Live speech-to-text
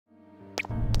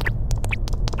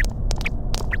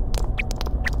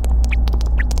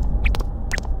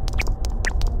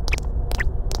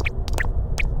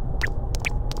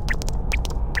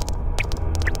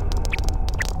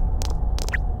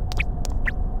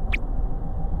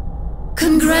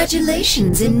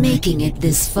Congratulations in making it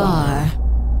this far.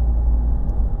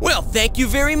 Well, thank you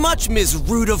very much, Ms.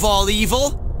 Root of all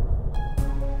evil.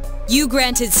 You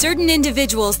granted certain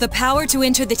individuals the power to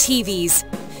enter the TVs.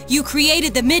 You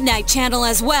created the Midnight Channel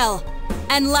as well.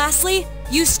 And lastly,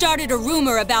 you started a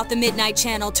rumor about the Midnight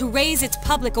Channel to raise its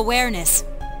public awareness.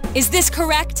 Is this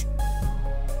correct?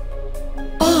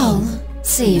 All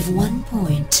save one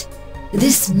point.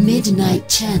 This Midnight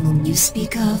Channel you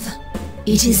speak of,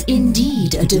 it is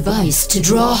indeed a device to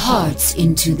draw hearts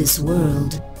into this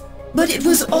world. But it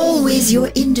was always your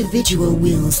individual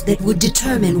wills that would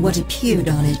determine what appeared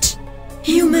on it.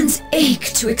 Humans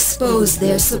ache to expose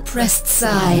their suppressed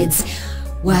sides,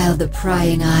 while the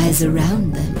prying eyes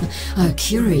around them are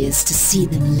curious to see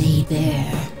them laid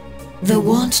bare. The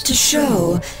want to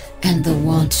show and the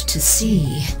want to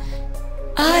see.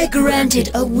 I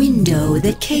granted a window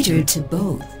that catered to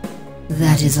both.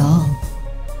 That is all.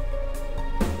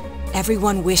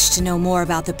 Everyone wished to know more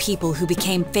about the people who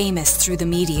became famous through the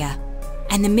media.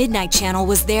 And the Midnight Channel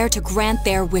was there to grant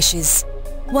their wishes.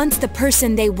 Once the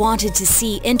person they wanted to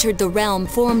see entered the realm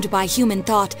formed by human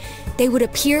thought, they would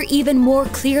appear even more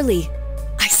clearly.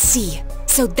 I see.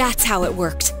 So that's how it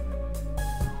worked.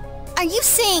 Are you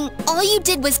saying all you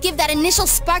did was give that initial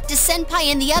spark to Senpai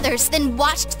and the others, then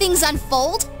watched things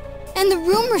unfold? And the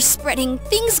rumors spreading,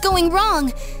 things going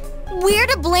wrong. We're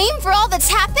to blame for all that's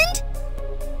happened?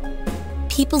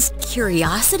 People's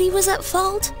curiosity was at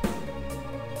fault?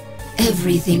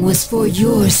 Everything was for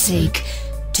your sake,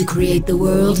 to create the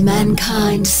world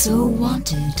mankind so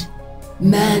wanted.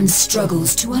 Man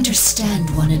struggles to understand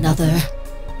one another.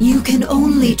 You can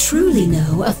only truly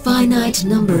know a finite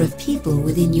number of people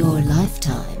within your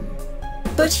lifetime.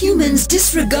 But humans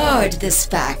disregard this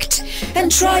fact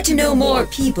and try to know more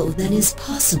people than is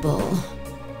possible.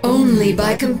 Only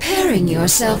by comparing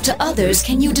yourself to others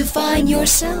can you define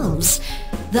yourselves.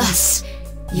 Thus,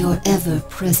 your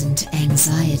ever-present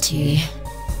anxiety.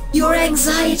 Your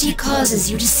anxiety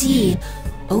causes you to see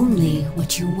only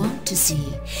what you want to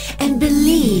see, and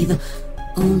believe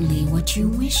only what you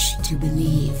wish to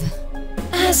believe.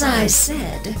 As I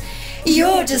said,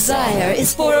 your desire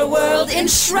is for a world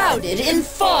enshrouded in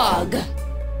fog.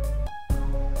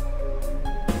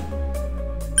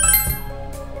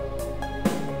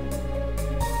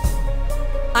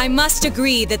 I must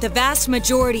agree that the vast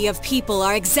majority of people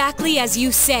are exactly as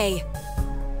you say.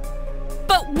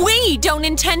 But we don't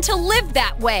intend to live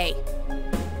that way!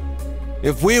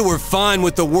 If we were fine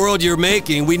with the world you're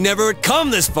making, we never would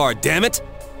come this far, damn it!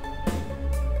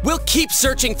 We'll keep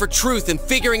searching for truth and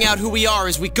figuring out who we are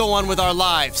as we go on with our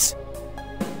lives.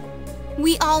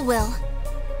 We all will.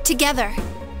 Together.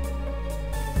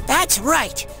 That's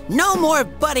right. No more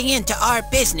butting into our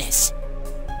business.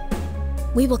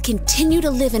 We will continue to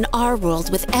live in our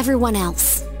world with everyone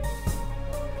else.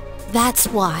 That's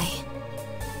why.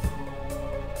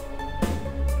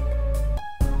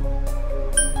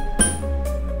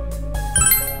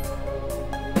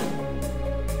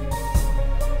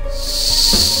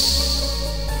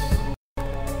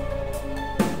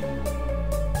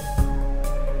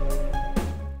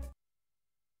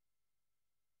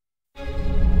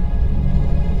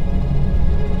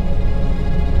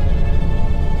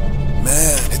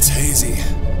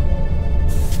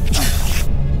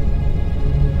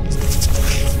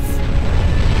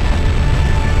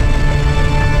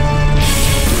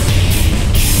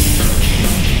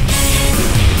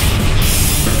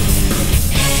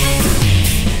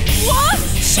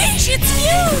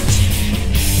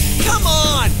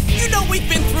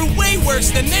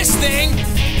 Than this thing!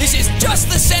 This is just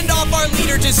the send-off our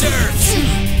leader deserves!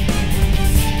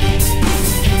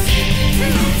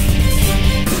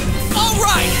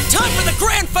 Alright, time for the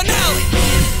grand finale!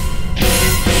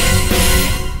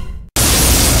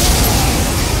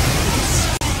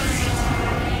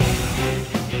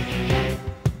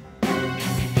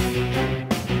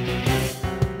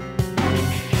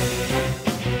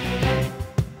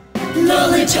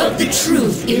 Knowledge of the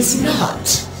truth is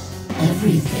not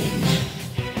everything.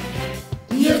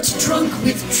 Yet, drunk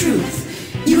with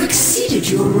truth, you exceeded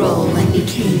your role and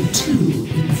became too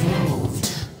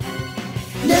involved.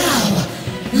 Now,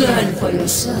 learn for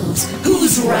yourselves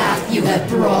whose wrath you have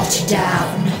brought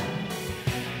down.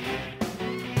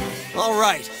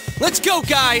 Alright, let's go,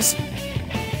 guys!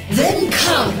 Then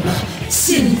come,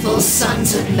 sinful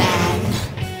sons of man.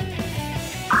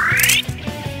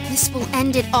 This will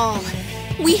end it all.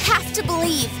 We have to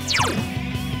believe.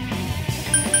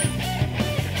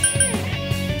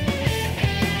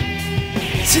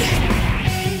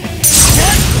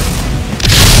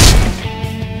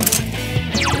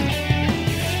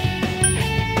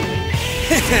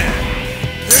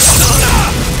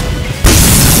 Persona!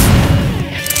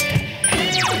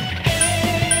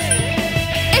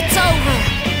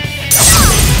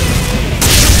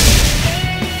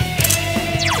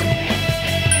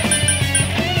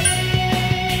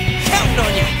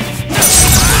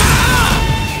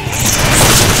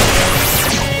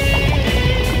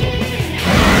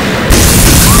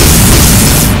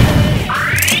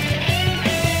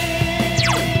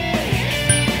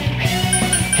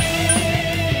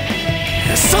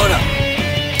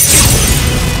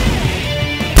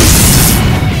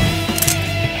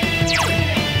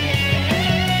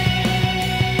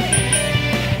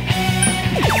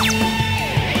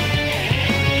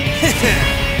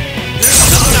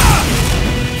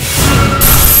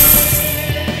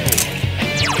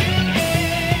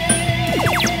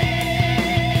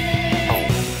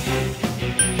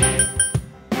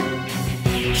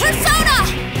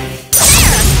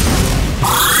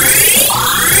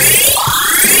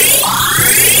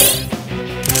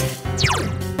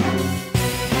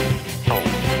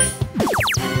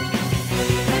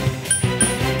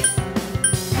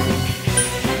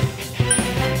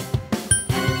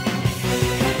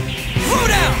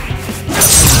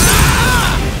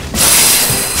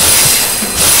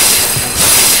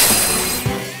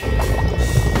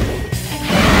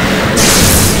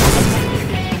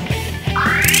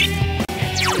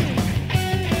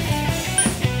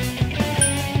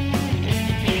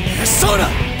 Persona!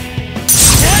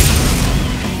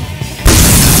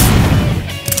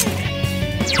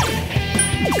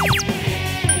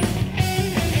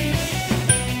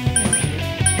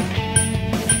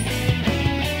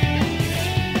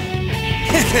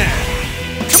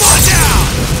 Come on down!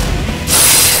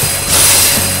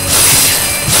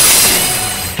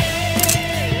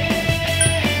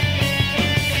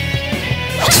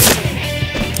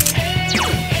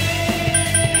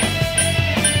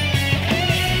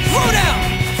 Throw down!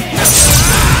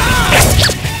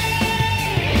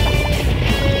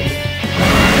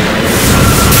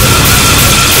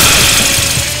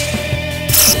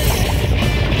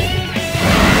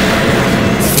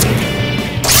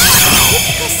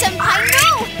 Senpai, no!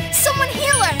 Someone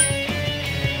heal her!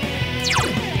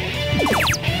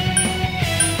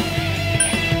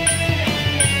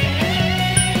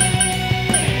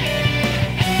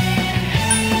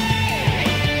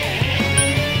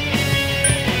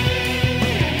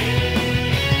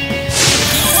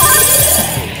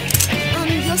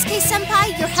 Yosuke-senpai,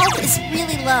 your health is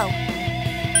really low.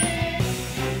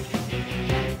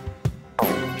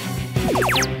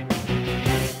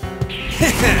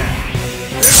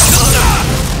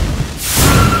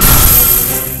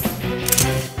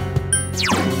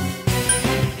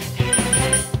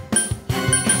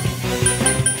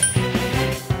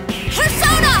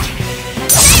 Persona!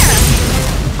 There!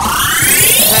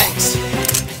 Thanks.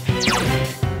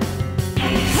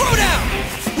 Throw down!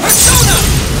 Persona!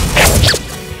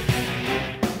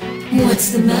 What's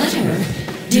the matter?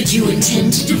 Did you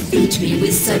intend to defeat me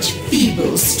with such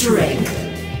feeble strength?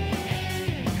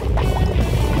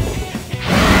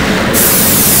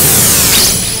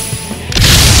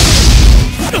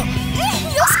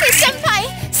 Yosuke-senpai!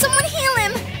 Someone heal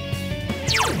him!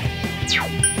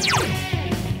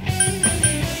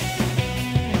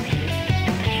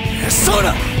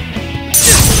 Persona!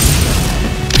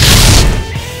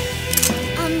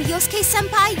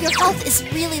 Yosuke-senpai, your health is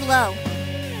really low.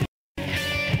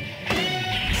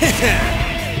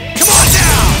 Come on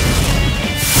down!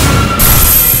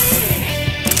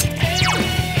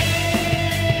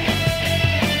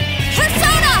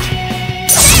 Persona!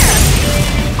 There!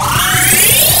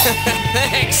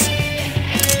 Thanks!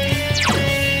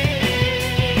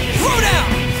 Throw down!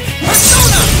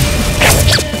 Persona!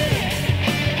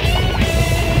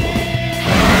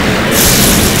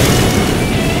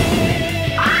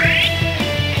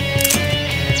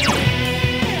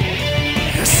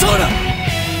 Persona!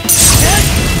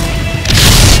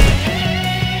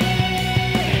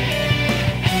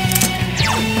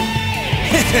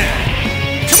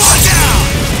 Come on down!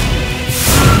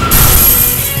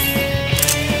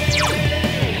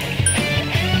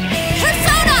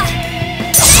 Persona!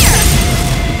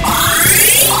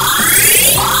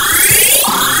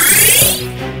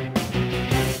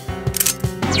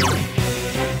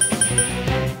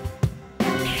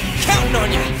 Counting on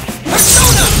ya!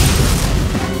 Persona!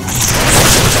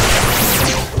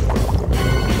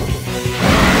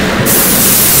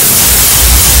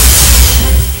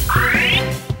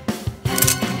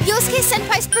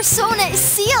 Yosuke-senpai's persona is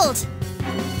sealed!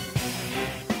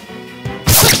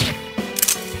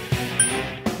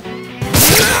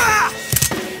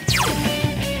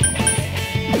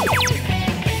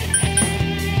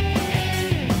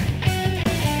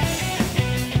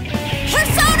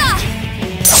 Persona!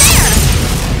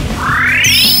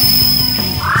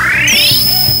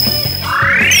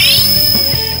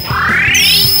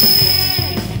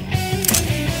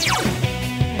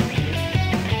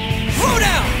 Throw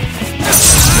down!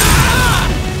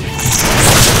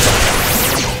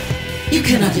 You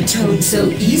cannot atone so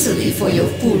easily for your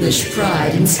foolish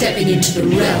pride in stepping into the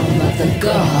realm of the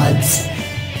gods.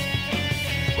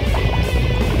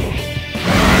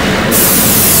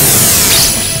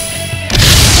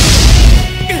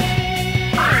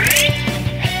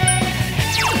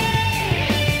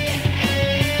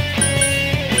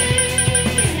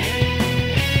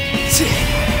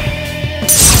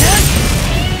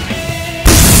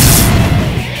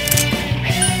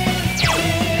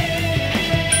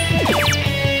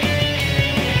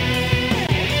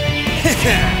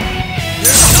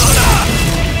 Persona!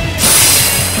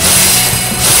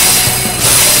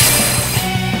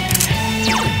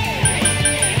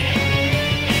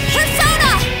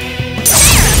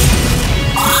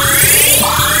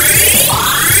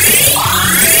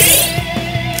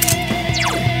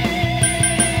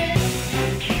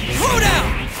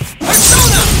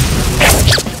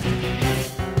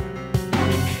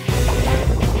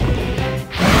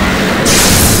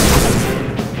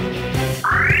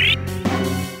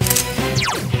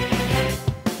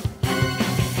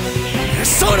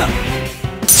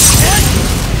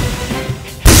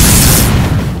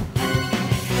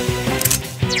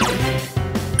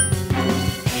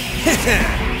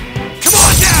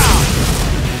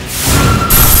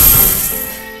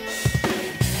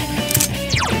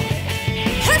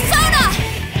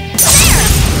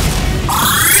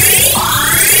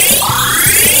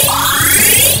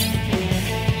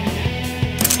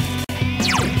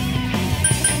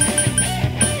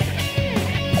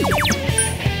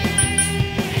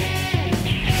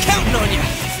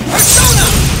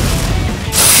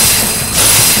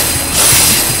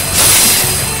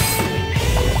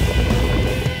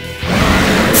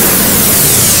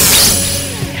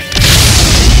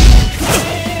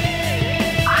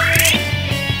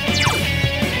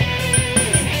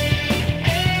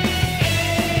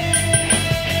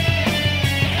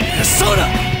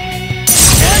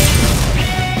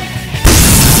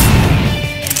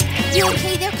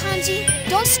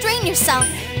 yourself.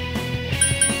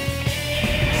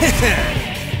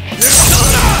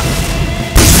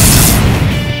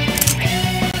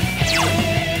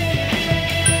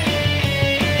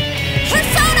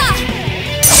 Persona!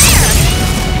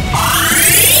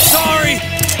 Sorry!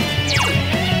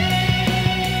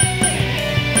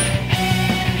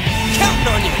 Counting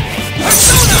on you!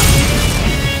 Persona!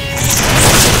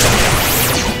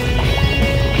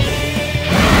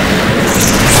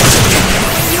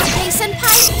 You okay,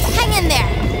 Senpai? Hang in there.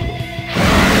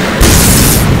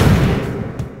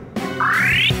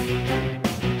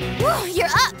 Whew, you're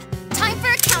up. Time for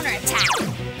a counterattack.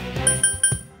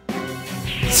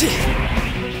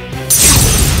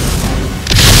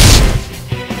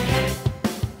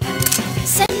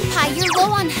 Senpai, you're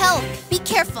low on health. Be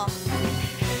careful.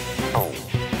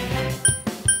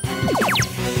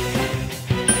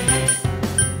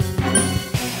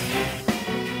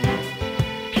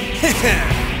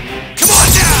 Come on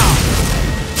now!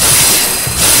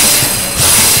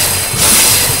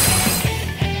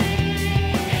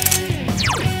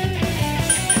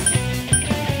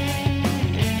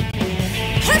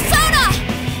 Persona!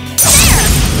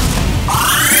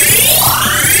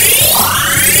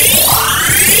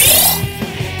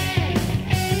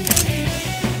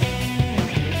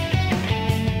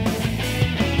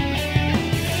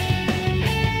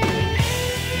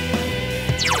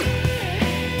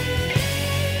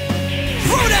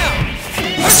 Throw down!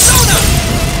 Persona!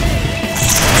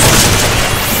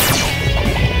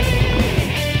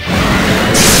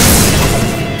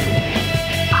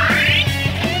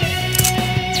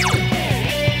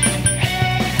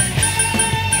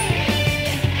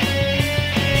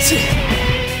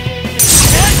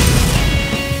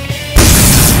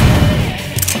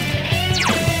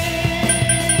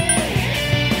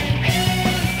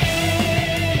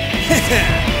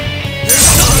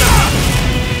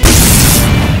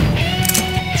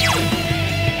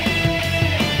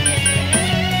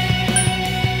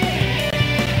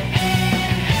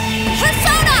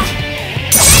 Persona!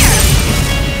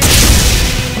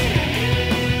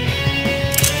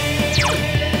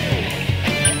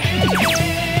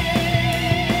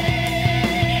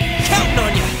 Counting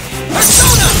on you!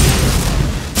 Persona!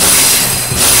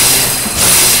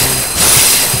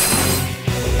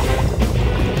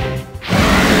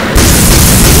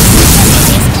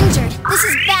 Senpai is injured. This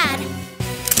is bad.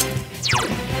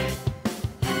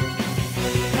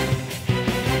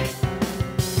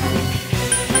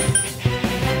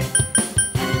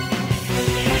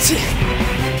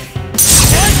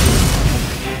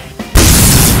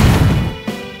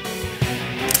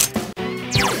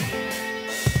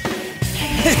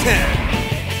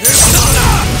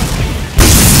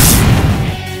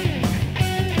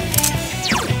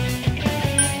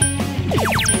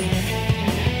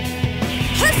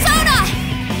 Persona!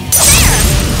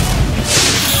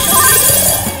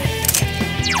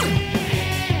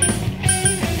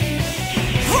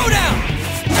 Throw down!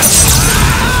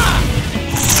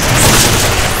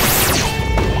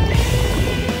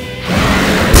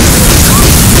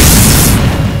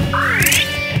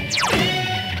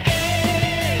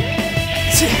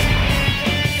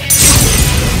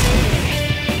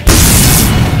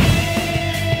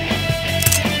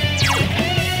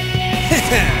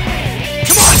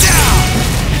 Come on down!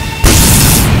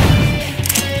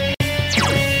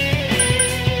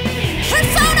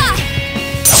 Persona!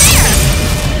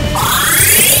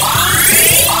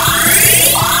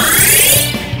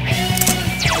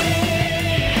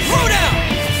 Throw down!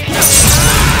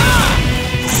 Persona!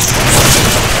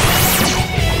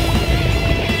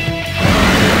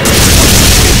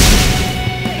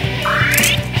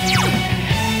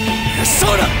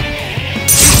 Persona!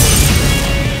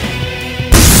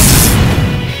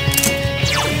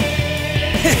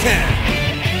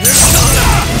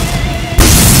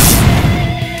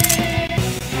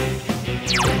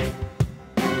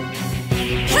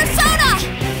 Persona!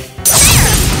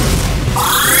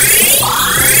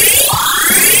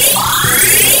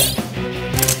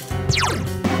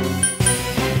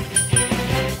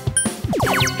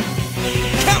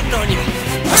 Counting on you!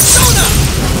 Persona!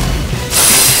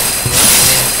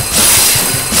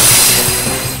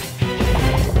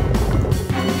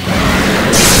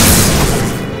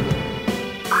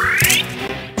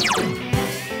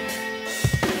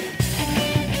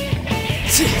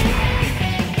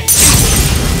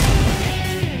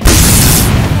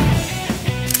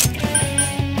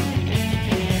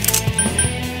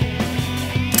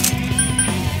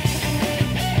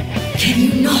 Can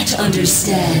you not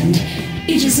understand?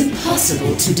 It is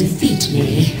impossible to defeat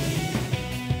me.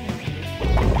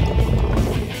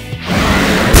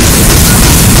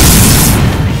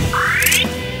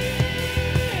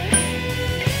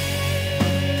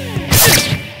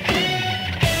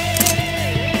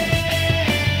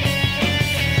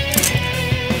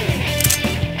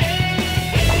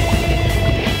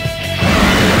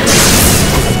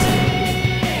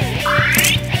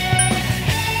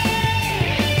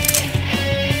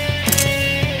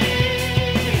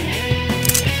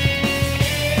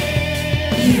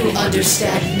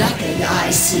 understand nothing,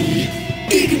 I see.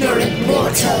 Ignorant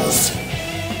mortals.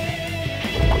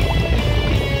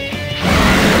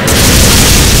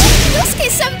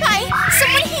 Yosuke-senpai!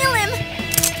 Someone heal him!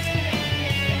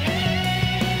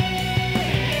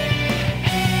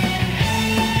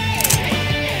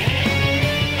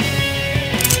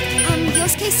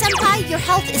 Yosuke-senpai, your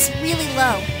health is really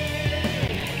low.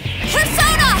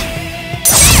 Persona!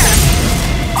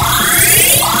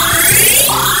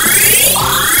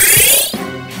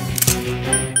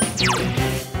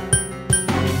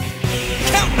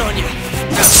 Counting on you!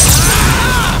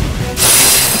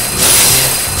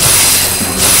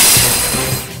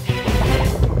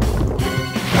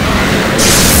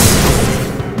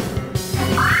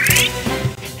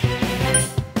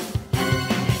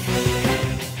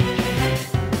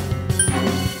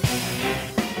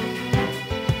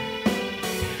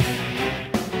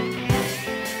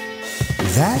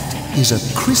 That is a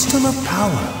crystal of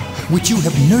power which you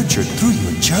have nurtured through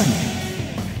your journey.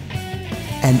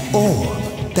 An orb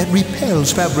that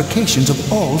repels fabrications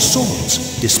of all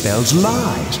sorts, dispels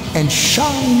lies, and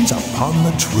shines upon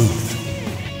the truth.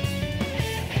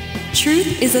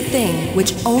 Truth is a thing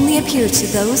which only appears to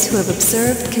those who have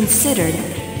observed, considered,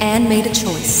 and made a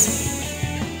choice.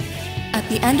 At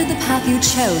the end of the path you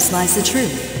chose lies the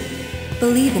truth.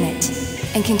 Believe in it,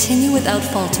 and continue without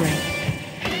faltering.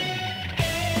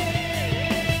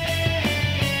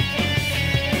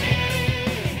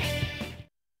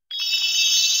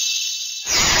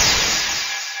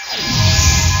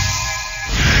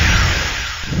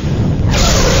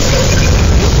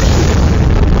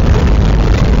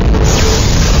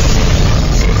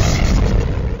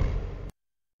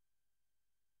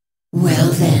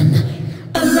 Well then,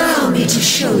 allow me to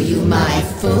show you my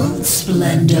full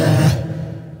splendor.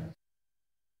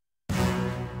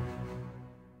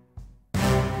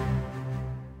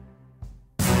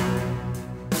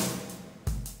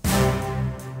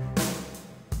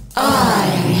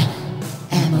 I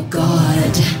am a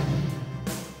god.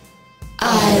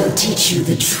 I'll teach you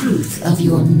the truth of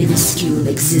your minuscule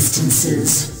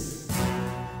existences.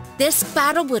 This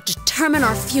battle will determine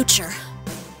our future.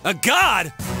 A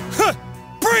god? Huh!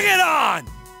 Bring it on!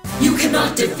 You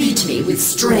cannot defeat me with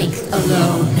strength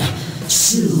alone.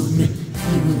 Soon,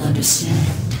 you will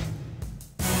understand.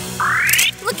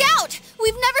 Look out!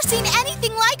 We've never seen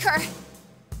anything like her!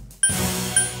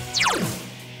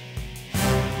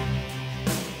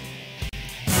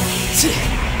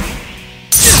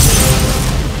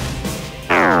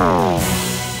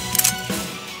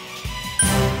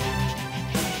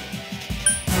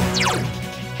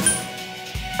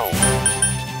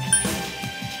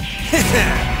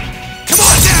 Come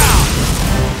on down!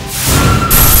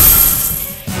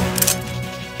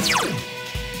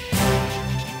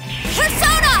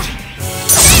 Persona!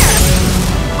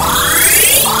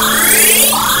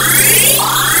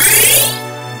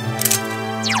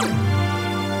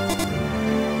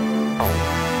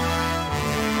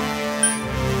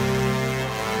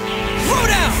 Throw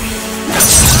down!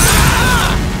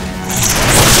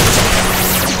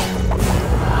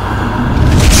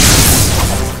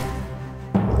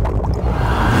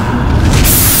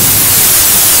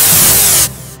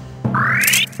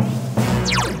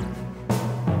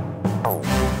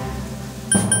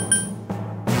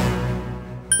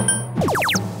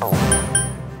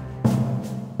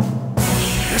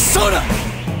 Persona!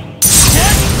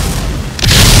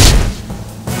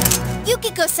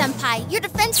 Yukiko-senpai, your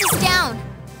defense is down.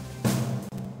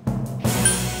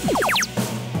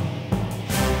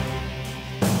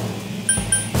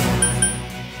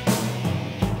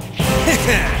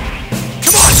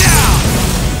 Come on down!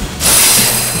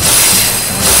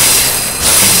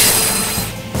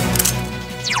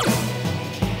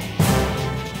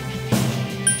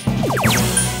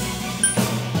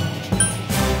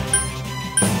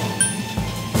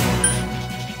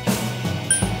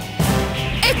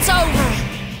 It's over!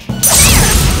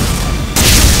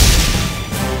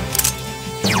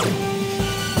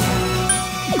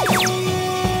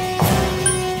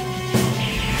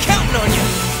 Counting on you!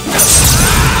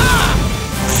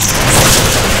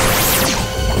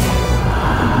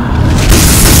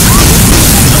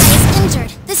 He's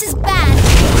injured. This is bad.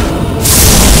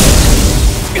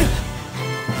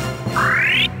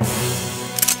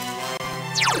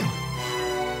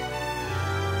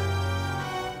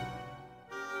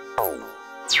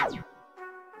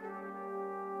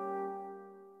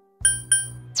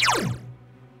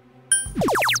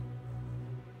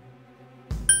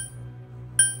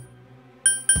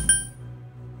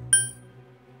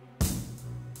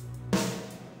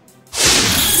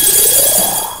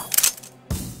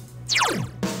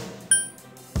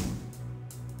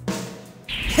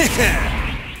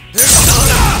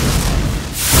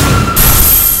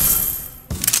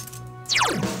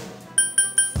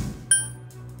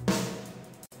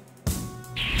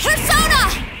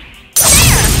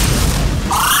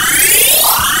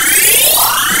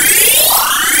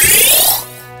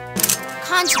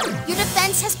 Your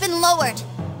defense has been lowered.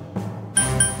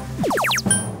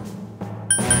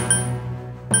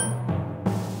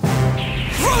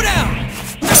 Throw down!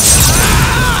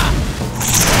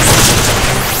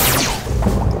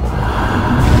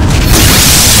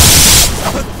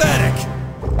 Pathetic!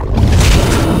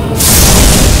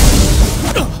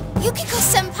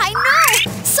 Yukiko-senpai, no!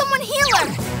 Someone heal her!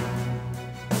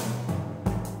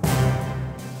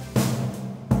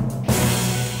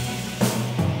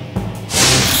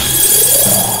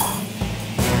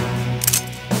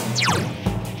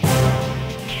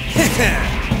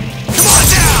 Come on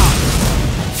down!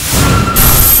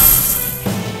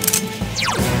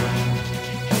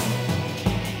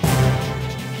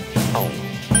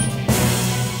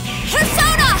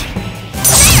 Persona!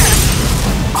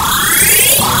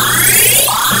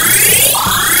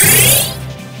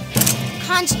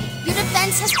 Kanji, your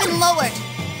defense has been lowered.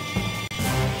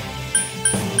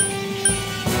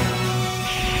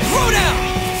 Throw down!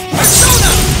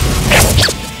 Persona!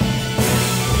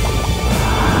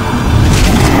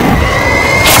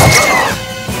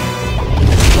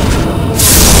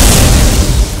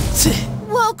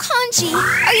 Whoa, Kanji,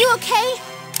 are you okay?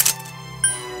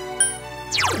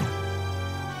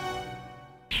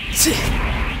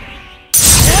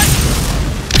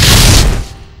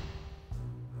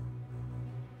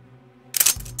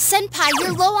 Senpai,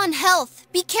 you're low on health.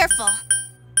 Be careful.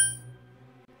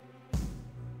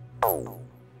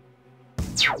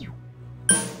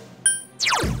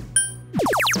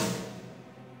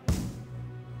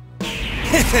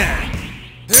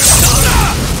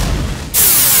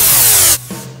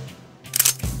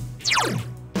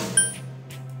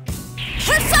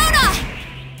 Persona!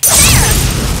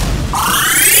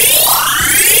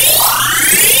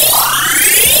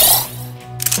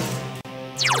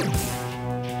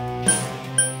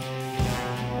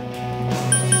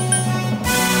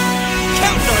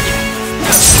 Counting on you!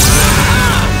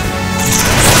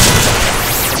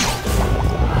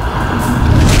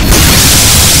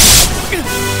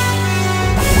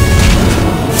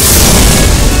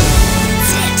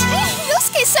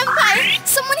 Yosuke-senpai!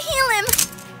 Someone heal him!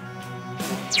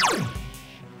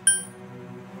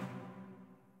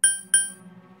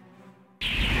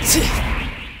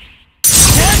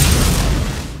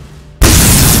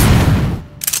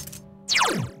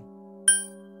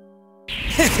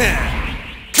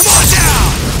 Come on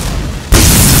down!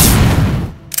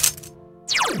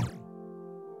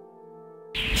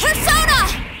 Persona!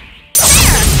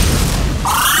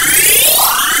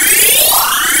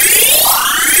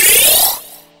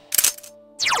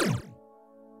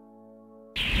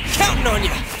 Counting on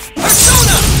you!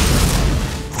 Persona!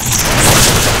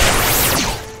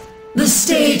 The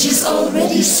stage is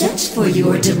already set for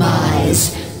your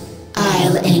demise.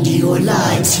 I'll end your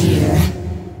lives here.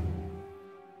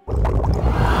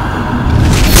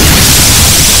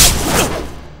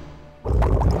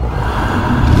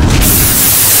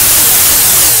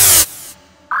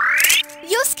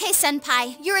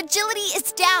 Yosuke-senpai, your agility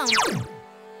is down.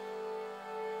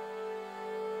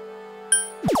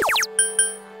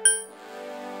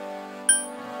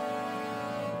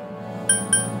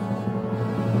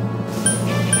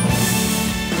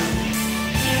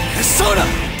 Persona!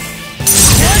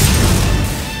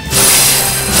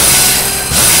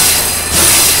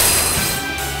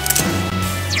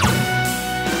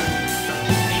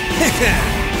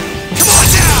 Come on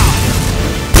down!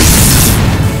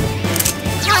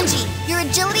 Kanji, your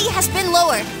agility has been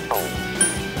lowered.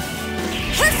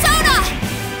 Persona!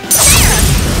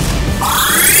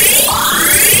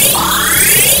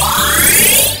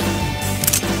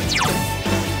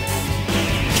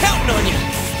 Counting on you!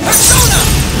 Persona!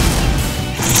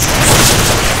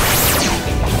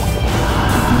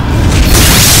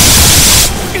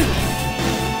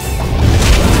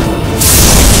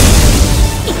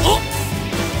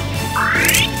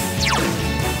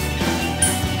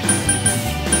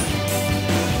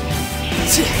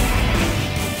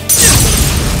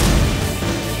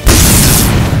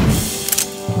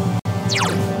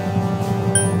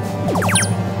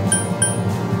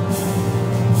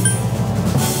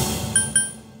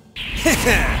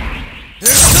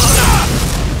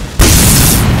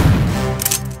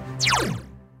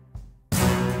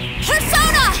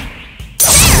 Persona!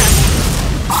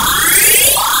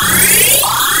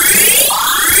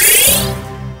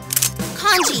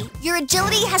 Kanji, your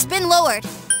agility has been lowered.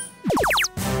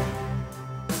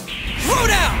 Throw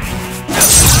down!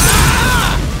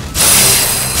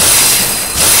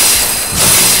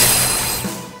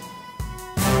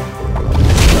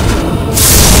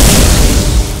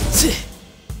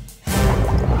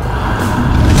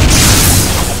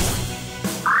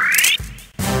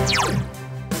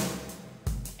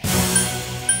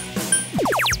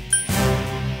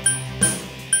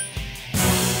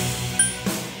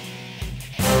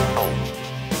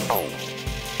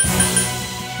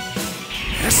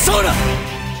 Soda!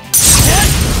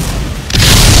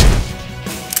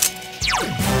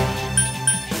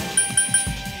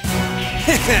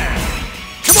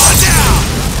 Come on down!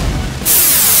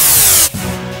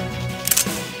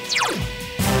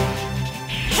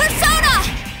 Persona!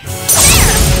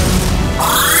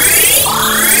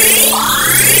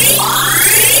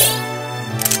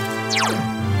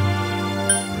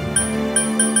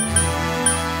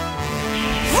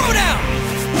 Throw down!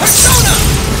 Persona!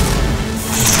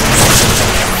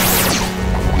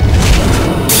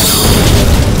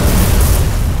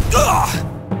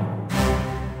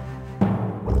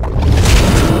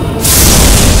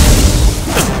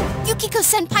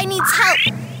 Yukiko-senpai needs help.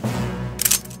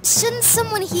 Shouldn't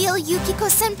someone heal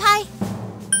Yukiko-senpai?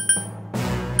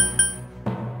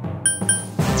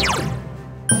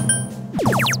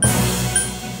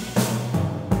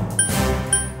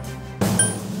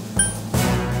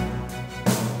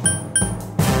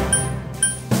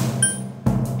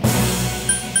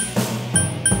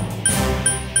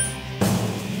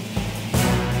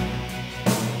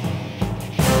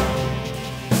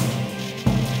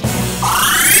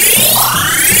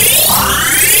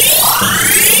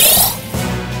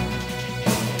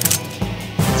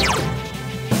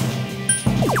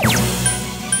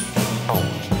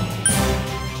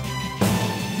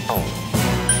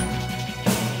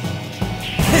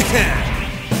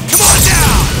 Come on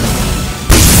down!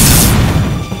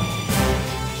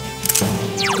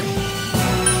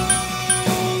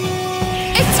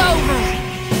 It's over!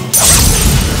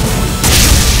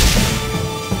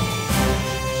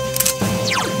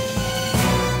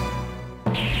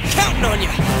 Counting on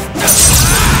you!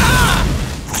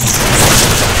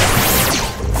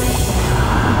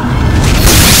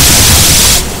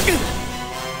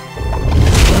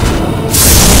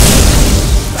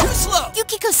 Too slow!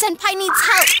 Yukiko-senpai needs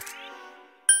help.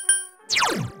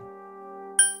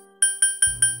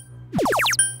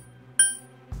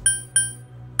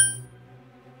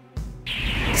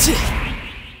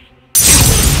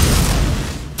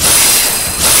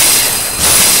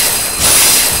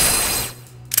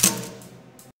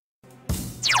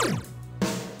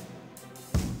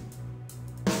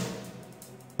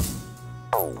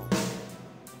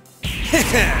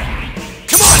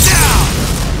 Come on down!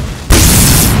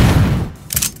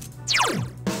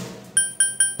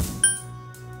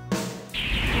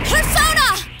 Persona!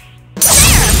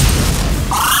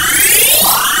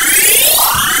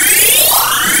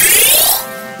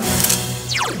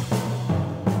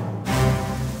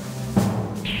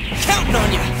 Counting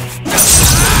on you!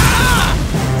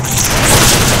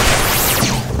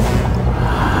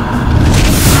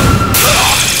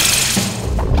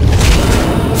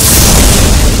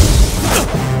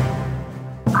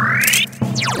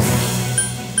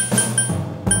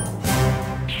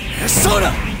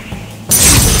 Soda!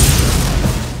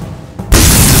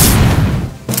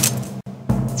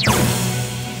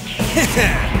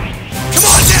 Come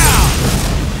on down!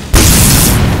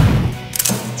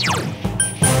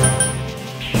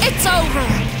 It's over!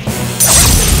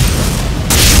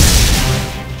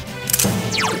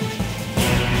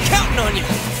 Counting on you!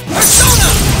 Persona!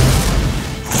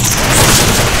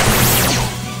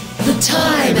 The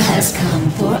time has come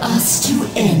for us to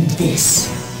end this.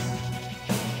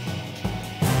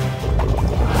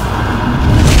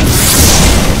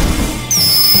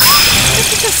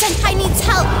 Yukiko-senpai needs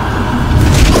help.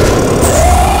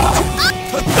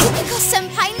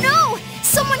 Yukiko-senpai, no!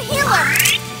 Someone heal her!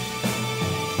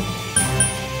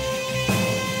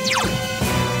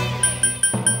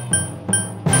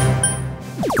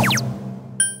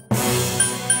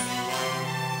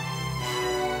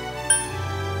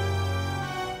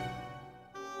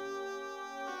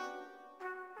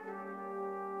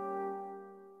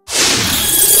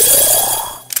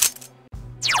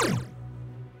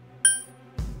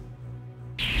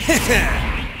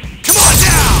 Come on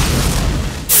down!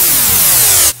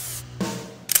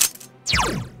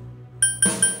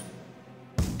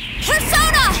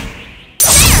 Persona!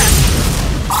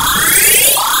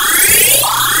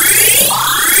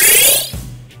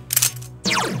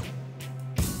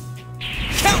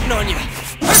 Counting on you!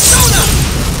 Persona!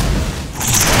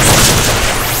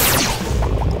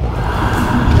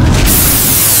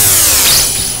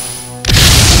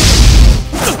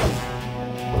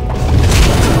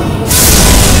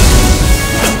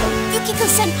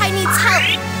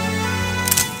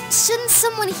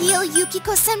 someone heal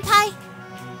Yukiko-senpai?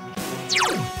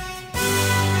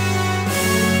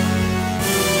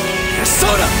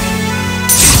 Soda!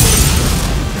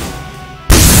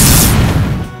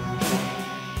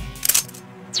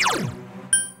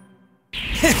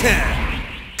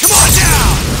 Come on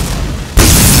down!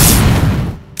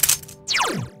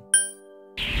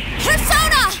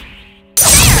 Persona!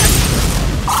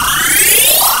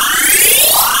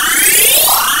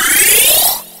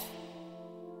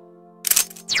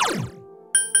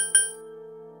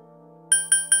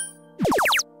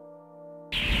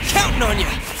 Counting on you!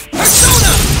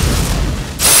 Persona!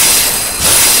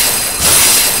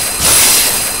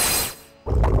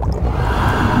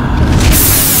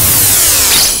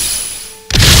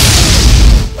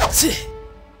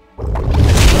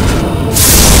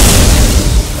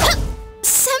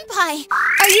 Senpai,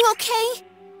 are you okay?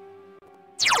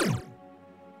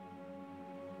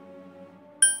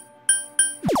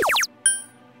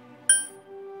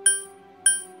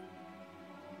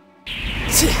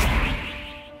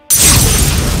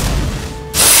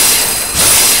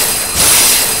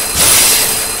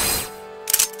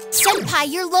 Senpai,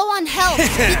 you're low on health.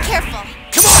 Be careful.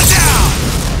 Come on down!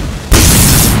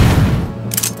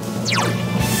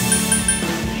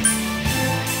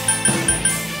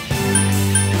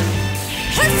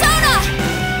 Persona!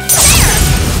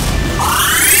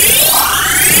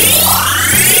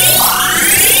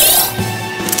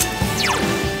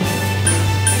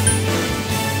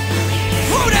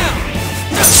 Throw down!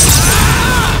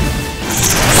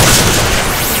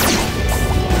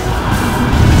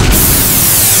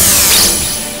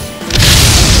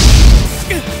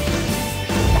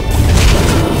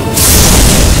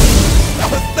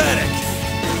 Pathetic!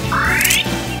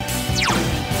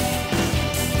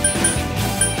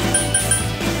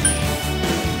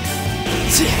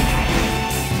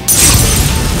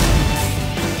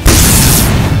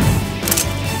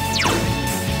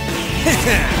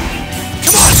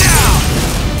 Come on down!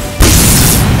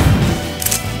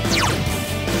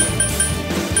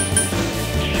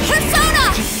 Persona!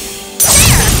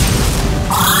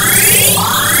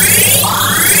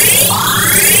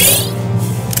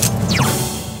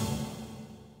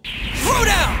 Throw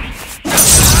down!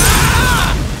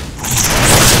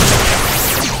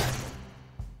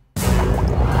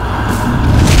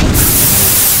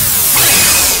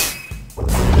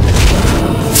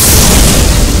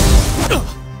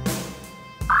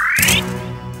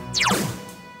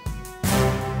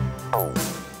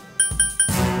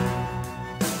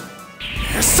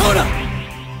 Persona!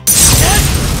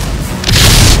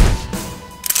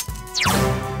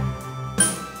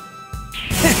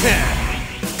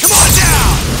 Come on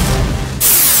down!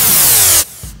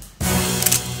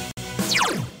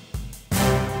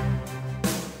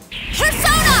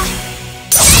 Persona!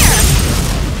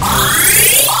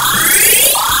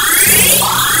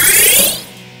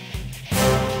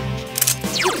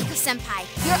 Yukiko-senpai,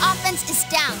 your offense is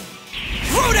down.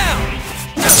 Throw down!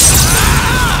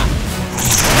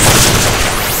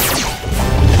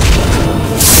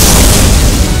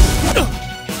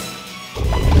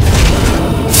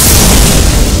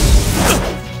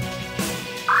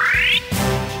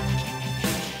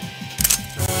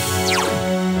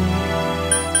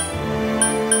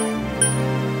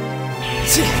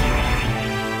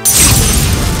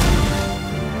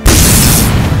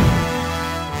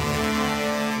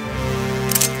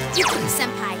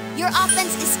 Yukiko-senpai, your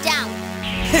offense is down.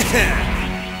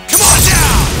 Come on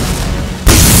down!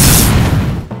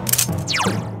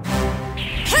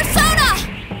 Persona!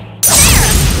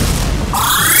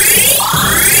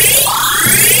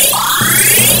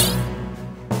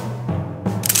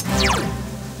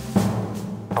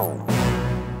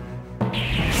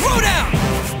 Throw down!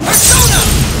 Persona!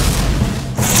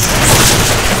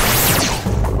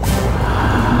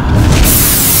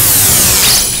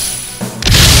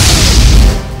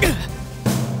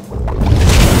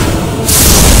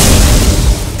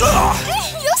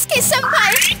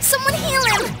 Yosuke-senpai, someone heal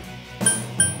him.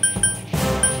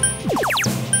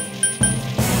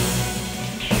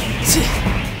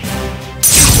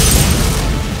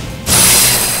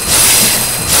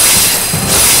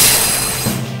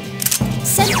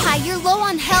 Senpai, you're low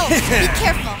on health. Be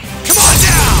careful. Come on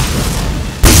down!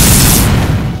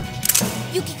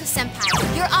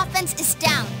 Yukiko-senpai, your offense is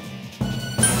down.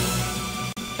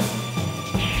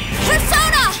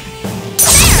 Persona!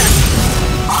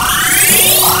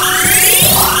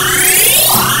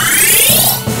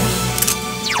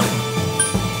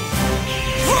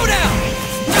 Throw down!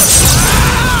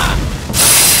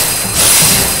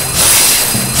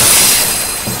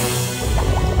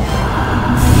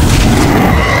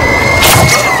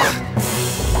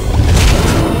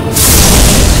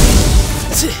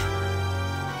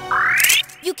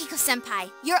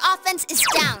 Senpai. Your offense is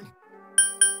down.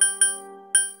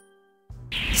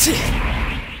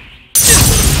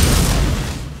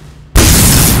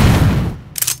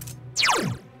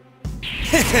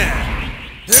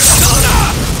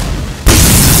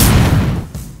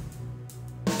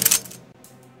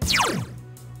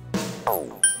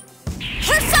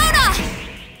 Persona!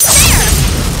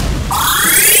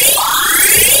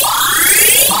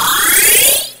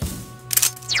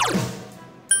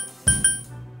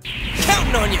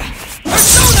 Counting on ya!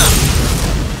 Persona!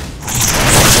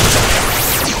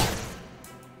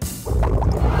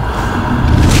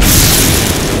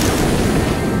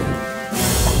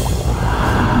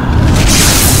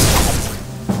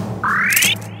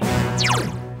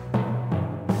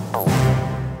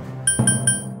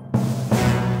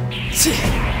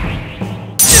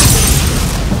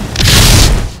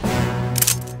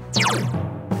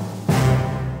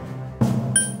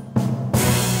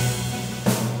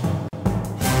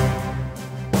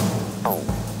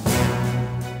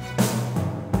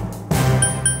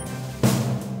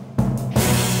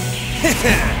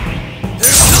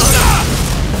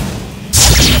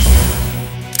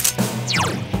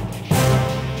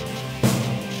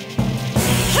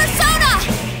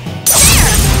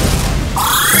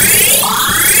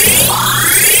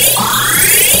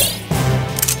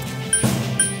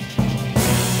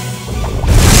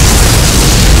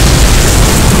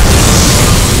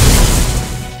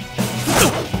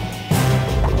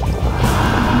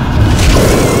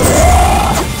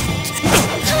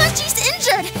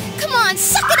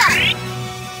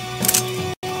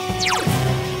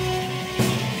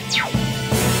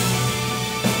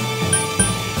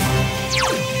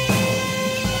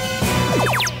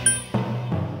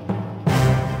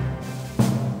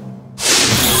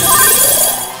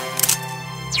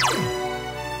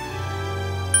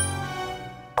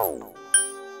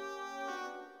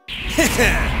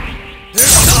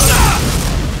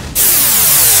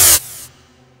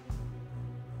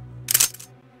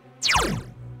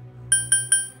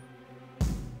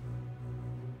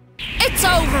 It's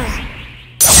over!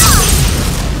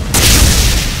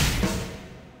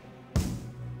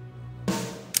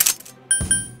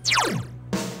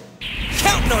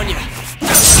 Counting on ya!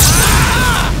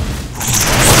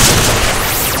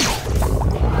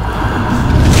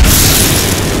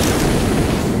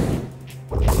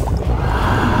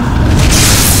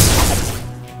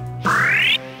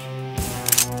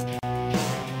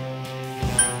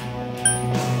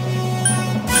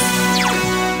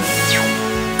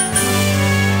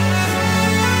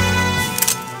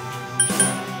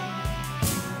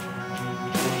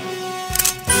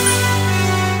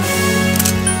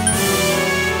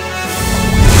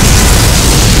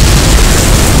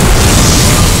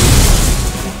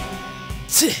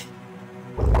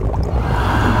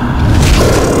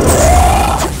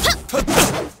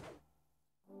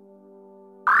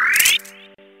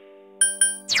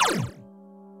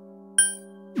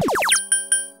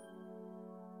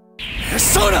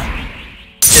 Persona!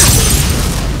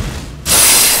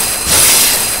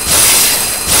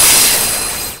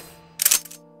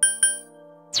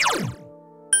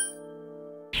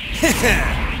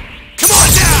 Come on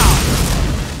down!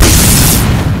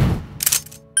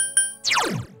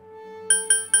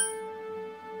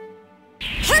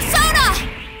 Persona!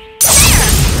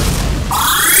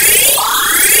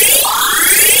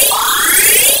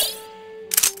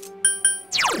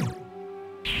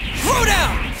 Throw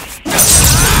down!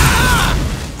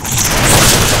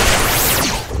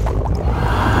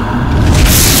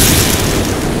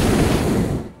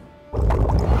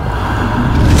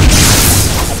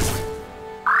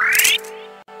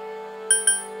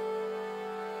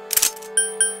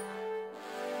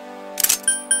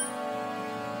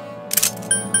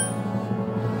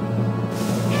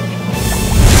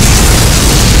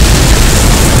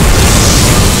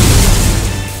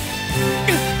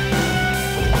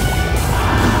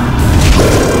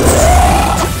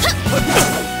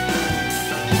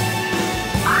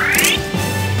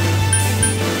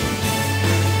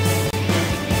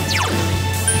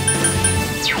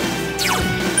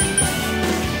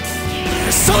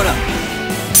 Persona!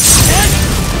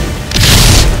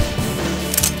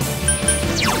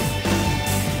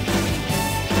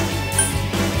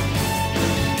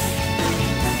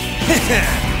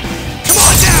 Come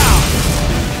on down!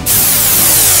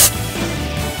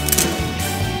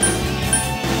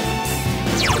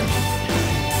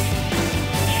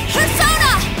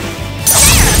 Persona!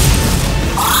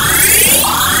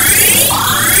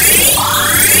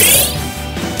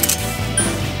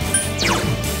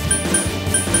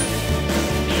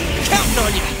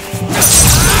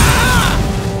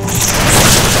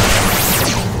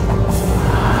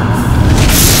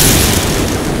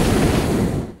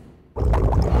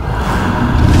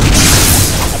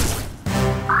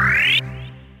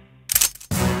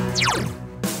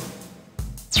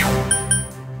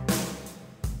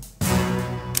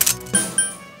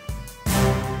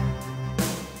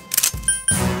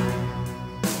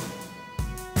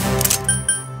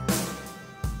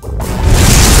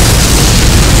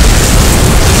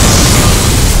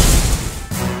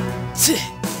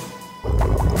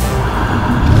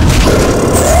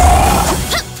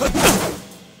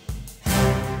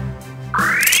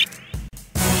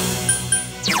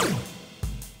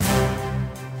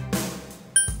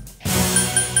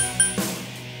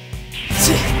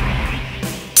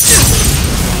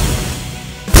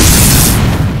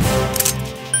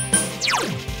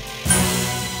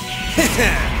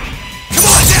 Come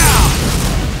on down!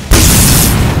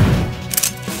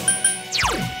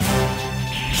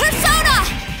 Persona!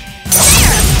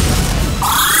 There!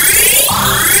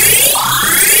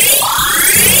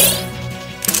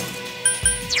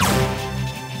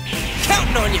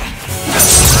 Counting on ya!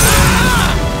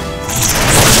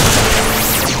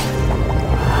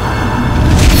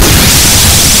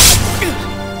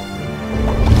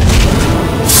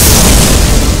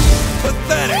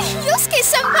 Pathetic!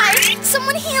 Yosuke-senpai!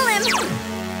 Someone heal him!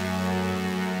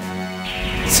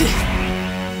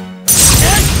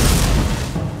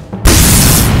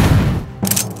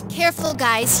 Careful,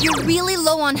 guys. You're really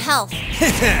low on health.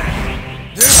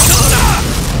 Persona!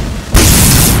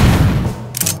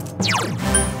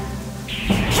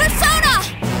 Persona!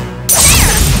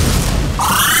 There!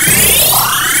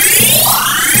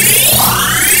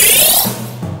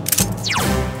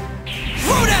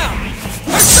 Throw down!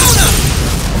 Persona!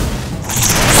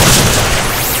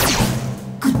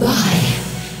 Goodbye.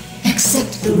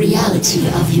 Accept the reality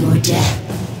of your death.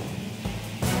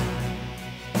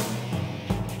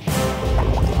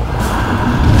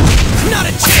 Not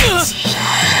a chance!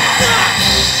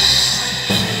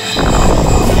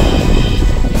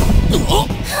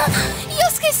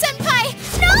 Yosuke-senpai!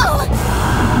 No!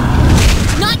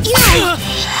 Not you!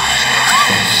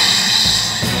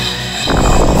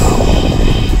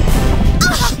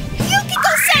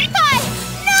 Yukiko-senpai!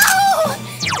 No!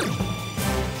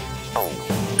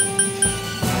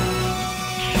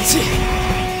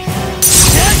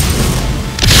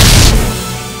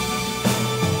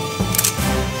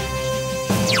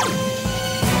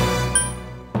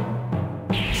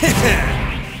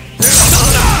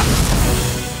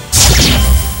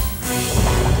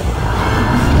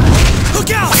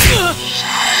 Look out!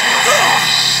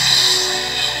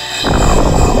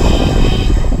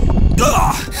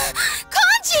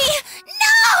 Kanji!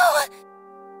 No!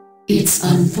 It's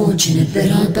unfortunate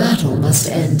that our battle must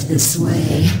end this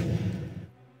way.